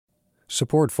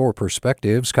Support for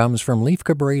Perspectives comes from Leif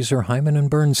Cabraser, Hyman and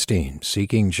Bernstein,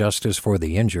 seeking justice for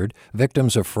the injured,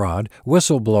 victims of fraud,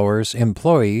 whistleblowers,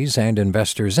 employees, and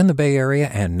investors in the Bay Area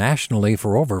and nationally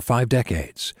for over 5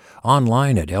 decades.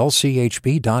 Online at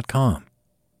lchb.com.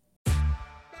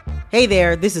 Hey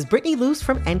there, this is Brittany Luce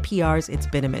from NPR's It's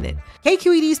Been a Minute.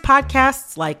 KQED's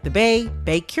podcasts like The Bay,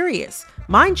 Bay Curious,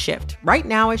 Mindshift, Right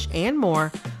Nowish, and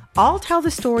more all tell the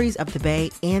stories of the Bay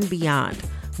and beyond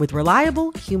with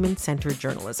reliable, human-centered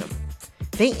journalism.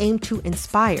 They aim to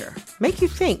inspire, make you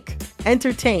think,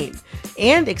 entertain,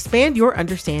 and expand your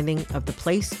understanding of the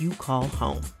place you call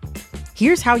home.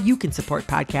 Here's how you can support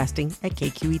podcasting at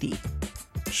KQED.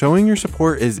 Showing your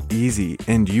support is easy,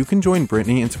 and you can join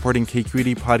Brittany in supporting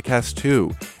KQED Podcast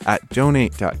too at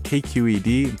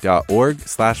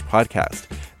donate.kqed.org/podcast.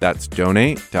 That's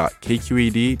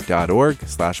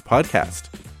donate.kqed.org/podcast.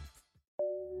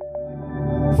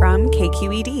 From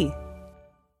KQED.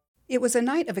 It was a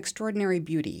night of extraordinary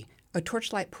beauty, a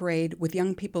torchlight parade with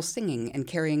young people singing and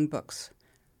carrying books.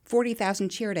 40,000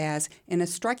 cheered as, in a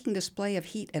striking display of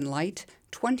heat and light,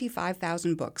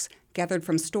 25,000 books, gathered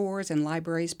from stores and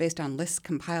libraries based on lists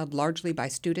compiled largely by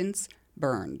students,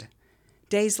 burned.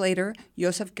 Days later,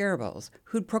 Joseph Goebbels,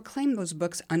 who'd proclaimed those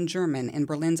books un-German in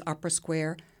Berlin's Opera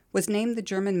Square, was named the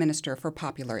German Minister for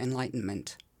Popular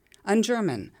Enlightenment.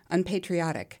 Un-German,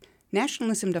 unpatriotic,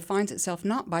 nationalism defines itself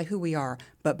not by who we are,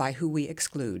 but by who we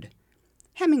exclude.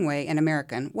 Hemingway, an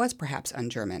American, was perhaps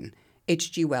un-German.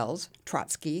 H.G. Wells,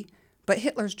 Trotsky, but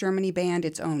Hitler's Germany banned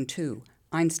its own too.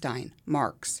 Einstein,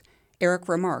 Marx, Erich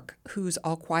Remarque, whose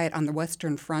All Quiet on the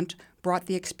Western Front brought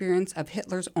the experience of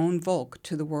Hitler's own Volk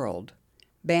to the world.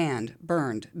 Banned,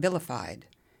 burned, vilified.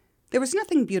 There was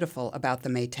nothing beautiful about the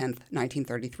May 10,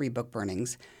 1933 book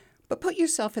burnings, but put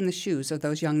yourself in the shoes of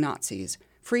those young Nazis,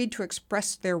 freed to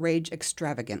express their rage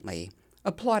extravagantly,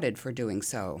 applauded for doing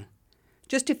so.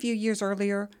 Just a few years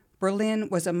earlier, Berlin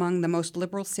was among the most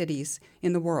liberal cities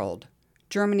in the world.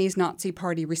 Germany's Nazi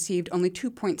Party received only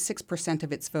 2.6%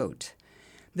 of its vote.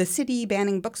 The city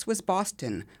banning books was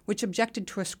Boston, which objected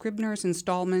to a Scribner's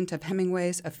installment of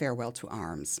Hemingway's A Farewell to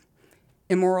Arms.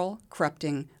 Immoral,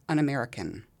 corrupting,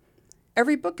 un-American.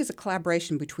 Every book is a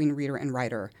collaboration between reader and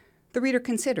writer. The reader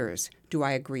considers, do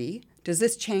I agree? Does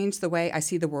this change the way I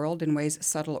see the world in ways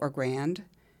subtle or grand?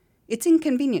 It's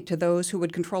inconvenient to those who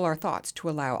would control our thoughts to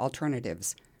allow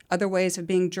alternatives, other ways of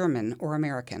being German or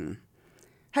American.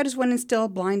 How does one instill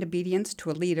blind obedience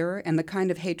to a leader and the kind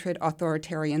of hatred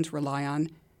authoritarians rely on?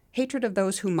 Hatred of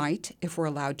those who might, if we're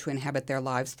allowed to inhabit their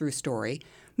lives through story,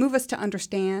 move us to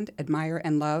understand, admire,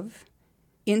 and love?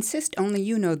 Insist only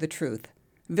you know the truth.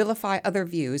 Vilify other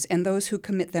views and those who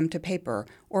commit them to paper,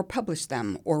 or publish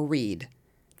them, or read.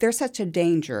 They're such a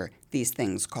danger, these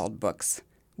things called books.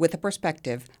 With a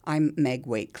perspective, I'm Meg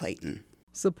Waite-Clayton.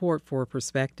 Support for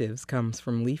Perspectives comes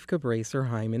from Leif Cabraser,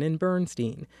 Hyman and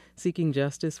Bernstein, seeking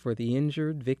justice for the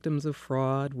injured, victims of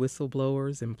fraud,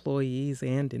 whistleblowers, employees,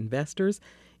 and investors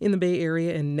in the Bay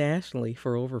Area and nationally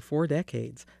for over 4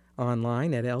 decades.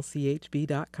 Online at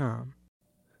lchb.com.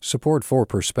 Support for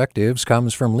Perspectives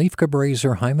comes from Leif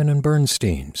Cabraser, Hyman and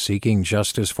Bernstein, seeking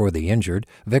justice for the injured,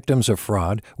 victims of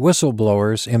fraud,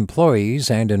 whistleblowers,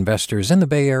 employees, and investors in the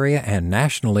Bay Area and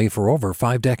nationally for over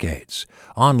 5 decades.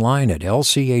 Online at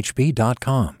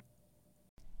lchb.com.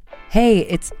 Hey,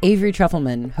 it's Avery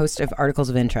Trufelman, host of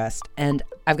Articles of Interest, and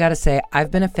I've got to say,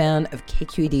 I've been a fan of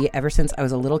KQED ever since I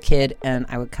was a little kid, and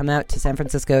I would come out to San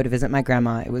Francisco to visit my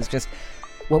grandma. It was just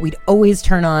what we'd always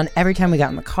turn on every time we got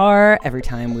in the car, every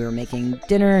time we were making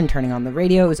dinner and turning on the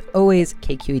radio. It was always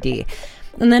KQED.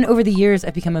 And then over the years,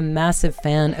 I've become a massive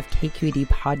fan of KQED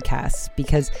podcasts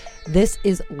because this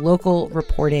is local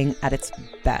reporting at its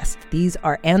best. These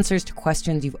are answers to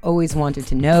questions you've always wanted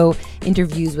to know,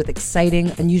 interviews with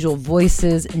exciting, unusual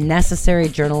voices, necessary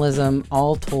journalism,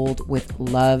 all told with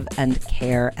love and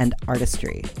care and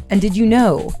artistry. And did you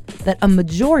know that a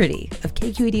majority of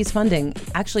KQED's funding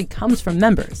actually comes from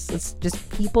members? It's just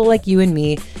people like you and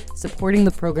me supporting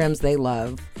the programs they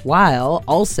love, while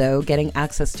also getting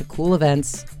access to cool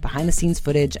events, behind-the-scenes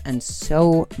footage, and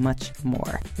so much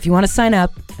more. If you want to sign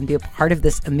up and be a part of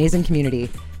this amazing community,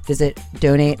 visit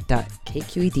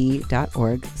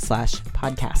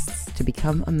donate.kqed.org/podcasts to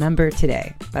become a member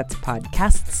today. That's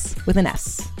podcasts with an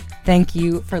S. Thank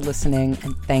you for listening,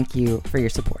 and thank you for your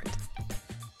support.